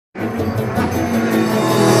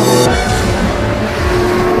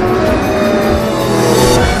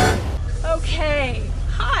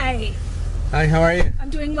how are you? I'm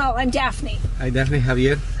doing well. I'm Daphne. Hi, Daphne.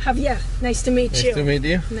 Javier. Javier, nice to meet you. Nice to meet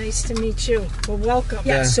you. Nice to meet you. Well, welcome.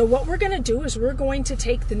 Yeah, so what we're going to do is we're going to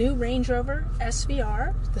take the new Range Rover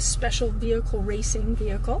SVR, the special vehicle racing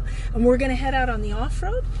vehicle, and we're going to head out on the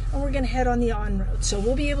off-road and we're going to head on the on-road. So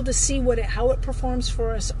we'll be able to see how it performs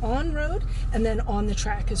for us on-road and then on the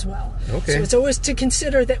track as well. Okay. So it's always to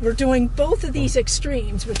consider that we're doing both of these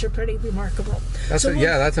extremes, which are pretty remarkable. That's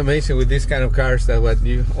that's amazing with these kind of cars, that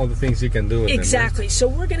all the things you can do with exactly. them, right? So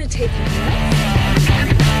we're going to take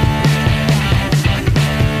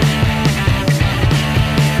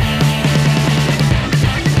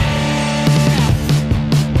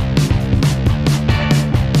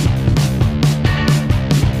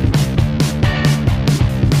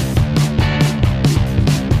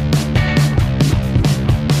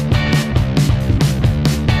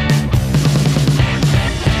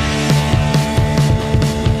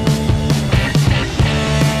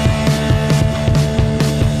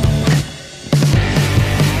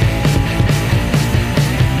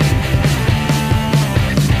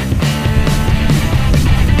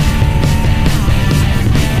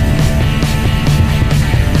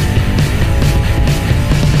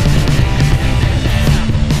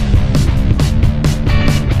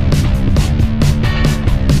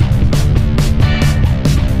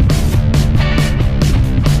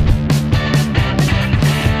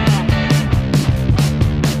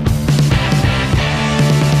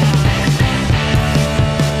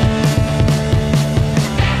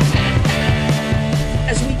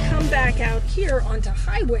onto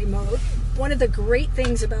highway mode. One of the great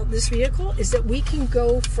things about this vehicle is that we can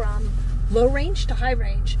go from low range to high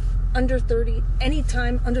range under 30,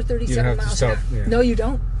 anytime under 37 miles an hour. Yeah. No, you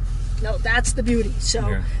don't. No, that's the beauty.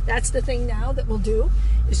 So that's the thing now that we'll do.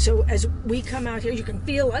 So as we come out here, you can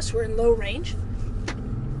feel us. We're in low range.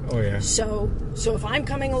 Oh yeah. So if I'm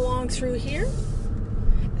coming along through here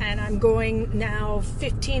and I'm going now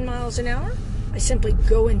 15 miles an hour, I simply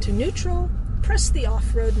go into neutral, press the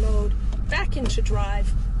off-road mode, back into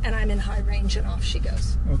drive, and I'm in high range, and off she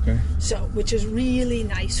goes. Okay. So, which is really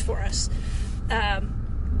nice for us. And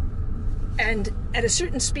at a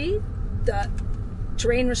certain speed, the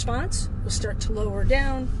terrain response will start to lower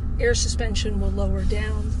down, air suspension will lower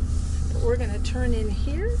down. But we're going to turn in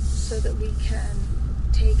here so that we can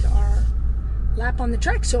take our lap on the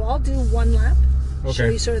track. So I'll do one lap, show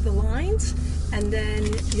you sort of the lines, and then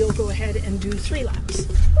you'll go ahead and do 3 laps.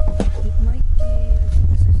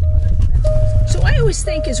 So I always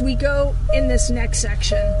think as we go in this next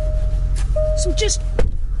section, some just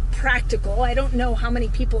practical, I don't know how many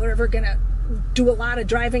people are ever going to do a lot of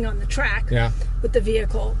driving on the track with the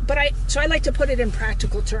vehicle, but I like to put it in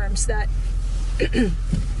practical terms that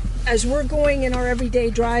as we're going in our everyday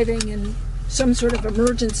driving and some sort of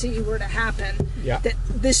emergency were to happen, that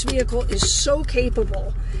this vehicle is so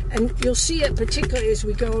capable, and you'll see it particularly as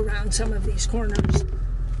we go around some of these corners.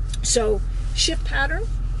 So shift pattern,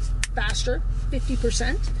 faster,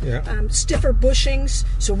 50%, stiffer bushings.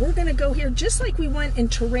 So we're going to go here just like we went in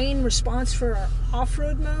terrain response for our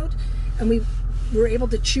off-road mode, and we were able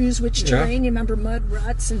to choose which terrain. You remember mud,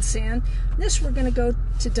 ruts, and sand. This we're going to go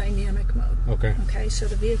to dynamic mode. Okay, so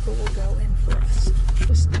the vehicle will go in for us.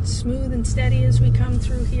 Just smooth and steady as we come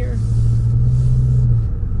through here.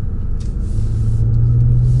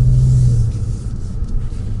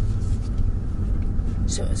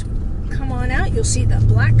 So as we come on out, you'll see the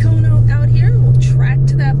black cone out here. We'll track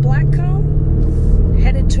to that black cone.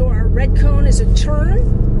 Headed to our red cone is a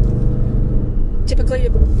turn. Typically,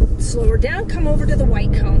 slow her down, come over to the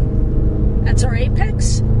white cone. That's our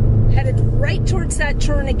apex. Headed right towards that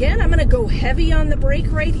turn again. I'm going to go heavy on the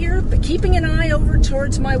brake right here, but keeping an eye over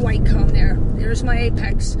towards my white cone there. There's my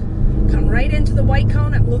apex. Come right into the white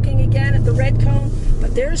cone. I'm looking again at the red cone,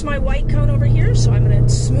 but there's my white cone over here, so I'm going to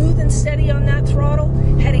smooth and steady on that throttle,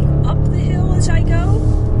 heading up the hill as I go.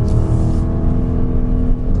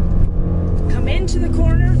 Come into the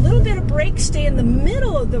corner, a little bit of brake, stay in the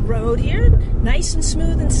middle of the road here, nice and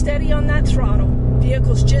smooth and steady on that throttle.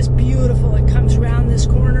 Vehicle's just beautiful. It comes around this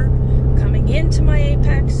corner, coming into my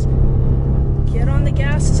apex, get on the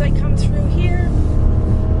gas as I come through here.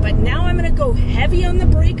 But now I'm going to go heavy on the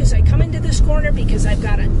brake as I come into this corner because I've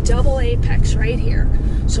got a double apex right here.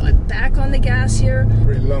 So I'm back on the gas here.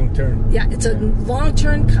 Pretty long turn. Yeah, it's a long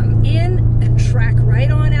turn. Come in and track right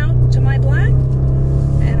on out to my black.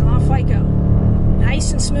 And off I go.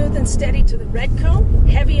 Nice and smooth and steady to the red cone.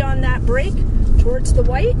 Heavy on that brake towards the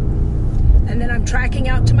white. And then I'm tracking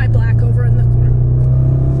out to my black over in the corner.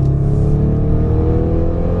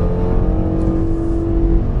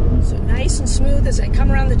 Nice and smooth as I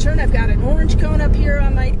come around the turn. I've got an orange cone up here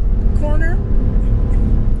on my corner.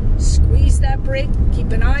 Squeeze that brake.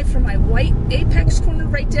 Keep an eye for my white apex corner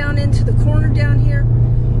right down into the corner down here.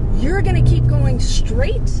 You're going to keep going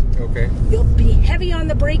straight. Okay. You'll be heavy on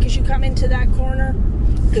the brake as you come into that corner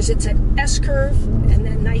because it's an S curve, and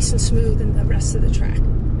then nice and smooth in the rest of the track.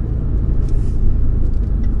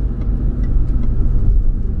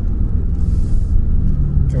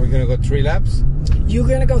 So we're going to go 3 laps? You're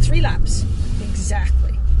going to go 3 laps.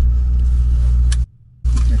 Exactly.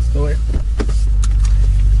 Let's do it.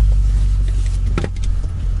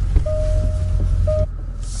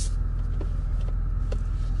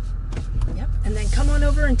 Yep, and then come on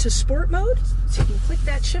over into sport mode. So you can click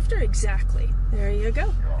that shifter. Exactly. There you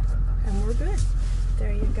go. And we're good.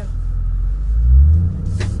 There you go.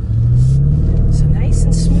 So nice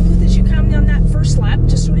and smooth as you come on that first lap.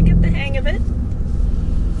 Just sort of get the hang of it.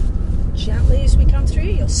 Gently as we come through,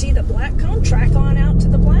 you'll see the black cone. Track on out to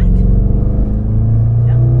the black.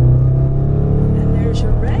 Yep. And there's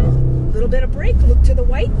your red. A little bit of brake. Look to the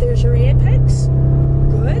white. There's your apex.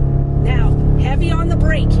 Good. Now, heavy on the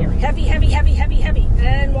brake here. Heavy, heavy, heavy, heavy, heavy.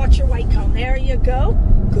 And watch your white cone. There you go.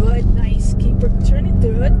 Good. Nice. Keep turning.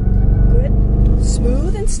 Good. Good.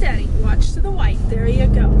 Smooth and steady. Watch to the white. There you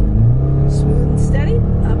go. Smooth and steady.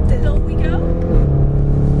 Up the hill we go.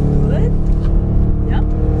 Good. Yep.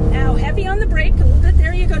 Now heavy on the brake. A little bit.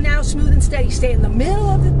 There you go. Now smooth and steady. Stay in the middle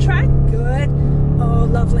of the track. Good. Oh,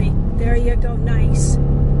 lovely. There you go. Nice.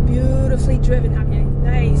 Beautifully driven.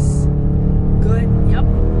 Nice. Good. Yep.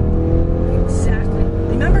 Exactly.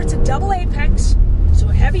 Remember, it's a double apex. So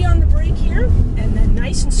heavy on the brake here, and then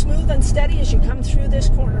nice and smooth and steady as you come through this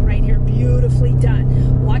corner right here. Beautifully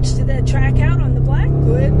done. Watch to the track out on the black.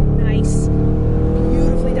 Good. Nice.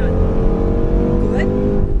 Beautifully done. Good.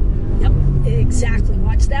 Yep. Exactly.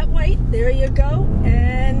 Watch that white. There you go.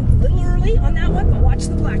 And a little early on that one, but watch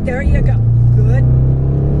the black. There you go. Good.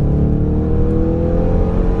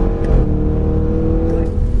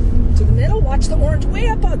 Good. To the middle. Watch the orange way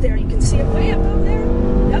up out there. You can see it way up out there.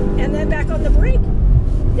 Yep. And then back on the brake.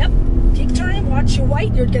 Yep. Keep turning. Watch your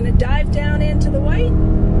white. You're going to dive down into the white.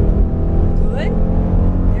 Good.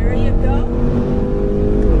 There you go.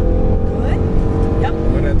 Good. Yep.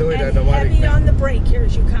 I'm going to do it and automatic. Heavy on the brake here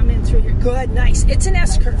as you come in through here. Good. Nice. It's an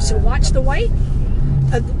S curve, so watch the white.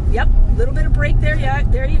 Yep. A little bit of brake there. Yeah.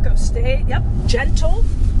 There you go. Stay. Yep. Gentle.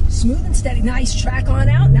 Smooth and steady. Nice. Track on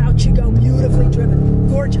out. Now you go. Beautifully driven.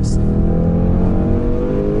 Gorgeous.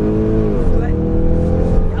 Good.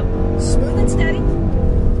 Yep. Smooth and steady.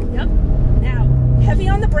 Yep. Now, heavy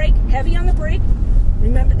on the brake. Heavy on the brake.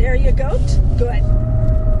 Remember, there you go. Good.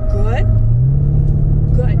 Good.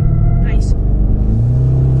 Good. Nice.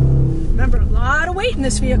 Remember, a lot of weight in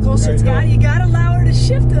this vehicle, so it's you got to allow her to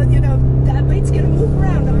shift. That weight's going to move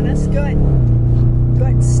around on us. Good.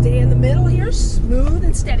 Good. Stay in the middle here. Smooth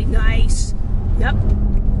and steady. Nice. Yep.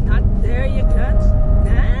 Not there you go.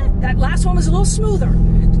 Nah. That last one was a little smoother.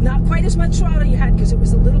 Not quite as much throttle you had because it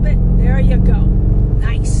was a little bit. There you go.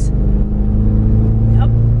 Nice. Yep.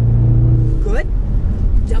 Good.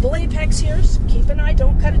 Double apex here. Keep an eye.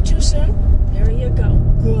 Don't cut it too soon. There you go.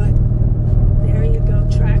 Good. There you go.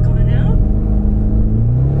 Track on out.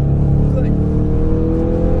 Good.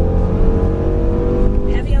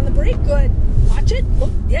 Heavy on the brake. Good. Watch it.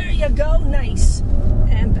 Look. There you go. Nice.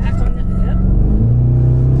 And back on the. Yep.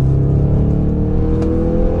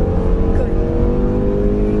 Good.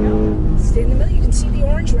 There you go. Stay in the middle. You can see the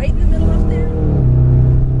orange right in the middle up there.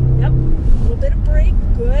 Yep. A little bit of brake.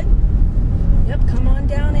 Good. Yep. Come on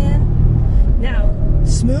down in. Now,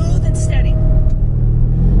 smooth and steady.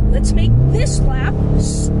 Let's make this lap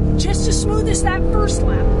just as smooth as that first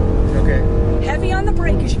lap. Okay. Heavy on the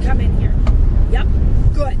brake as you come in here. Yep.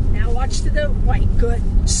 Good. Now watch to the white. Good.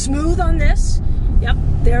 Smooth on this. Yep.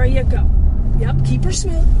 There you go. Yep. Keep her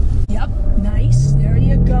smooth. Yep. Nice. There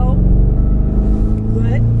you go.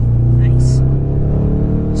 Good. Nice.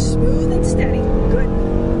 Smooth and steady. Good.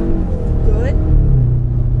 Good.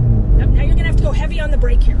 Yep. Now you're going to have to go heavy on the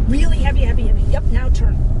brake here. Really heavy, heavy, heavy. Yep. Now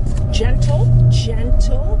turn. Gentle.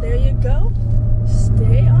 Gentle. There you go.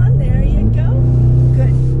 Stay on. There you go.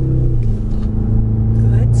 Good.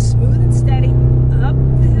 Good. Smooth and steady. Up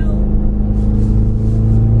the hill.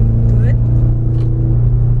 Good.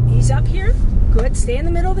 Ease up here. Good. Stay in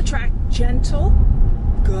the middle of the track. Gentle.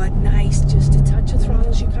 Good. Nice. Just a touch of throttle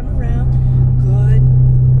as you come around. Good.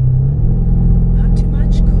 Not too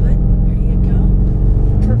much. Good. There you go.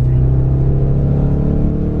 Perfect.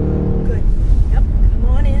 Good. Yep. Come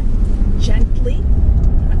on in. Gently.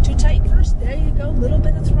 Not too tight first. There you go. Little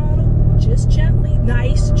bit of throttle. Just gently.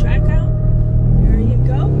 Nice. Track out. There you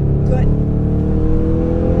go. Good.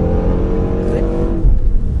 Good.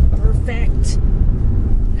 Perfect.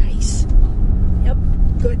 Nice. Yep.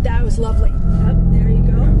 Good. That was lovely.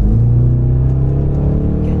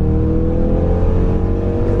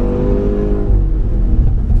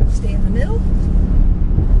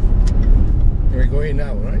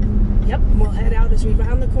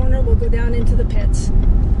 down into the pits.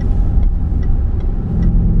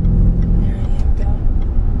 There you go.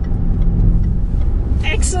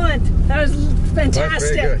 Excellent. That was fantastic. That's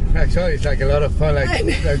very good. Actually, it's like a lot of fun. Like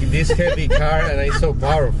this heavy car, and it's so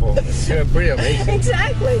powerful. It's pretty amazing.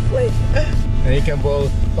 Exactly. And you can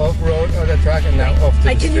both off-road on the track and now off to the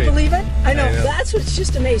Can street. you believe it? I know. That's what's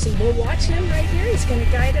just amazing. We'll watch him right here. He's going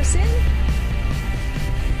to guide us in.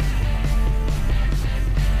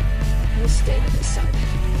 We'll stay to this side.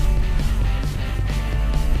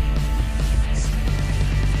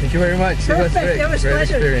 Thank you very much. Perfect. It was great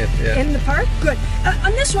experience. Yeah. In the park? Good.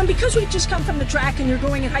 On this one, because we just come from the track and you're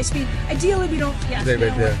going at high speed, ideally we don't,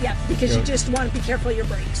 because you just want to be careful of your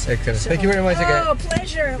brakes. Excellent. So, thank you very much again. Oh,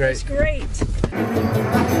 pleasure. It was great.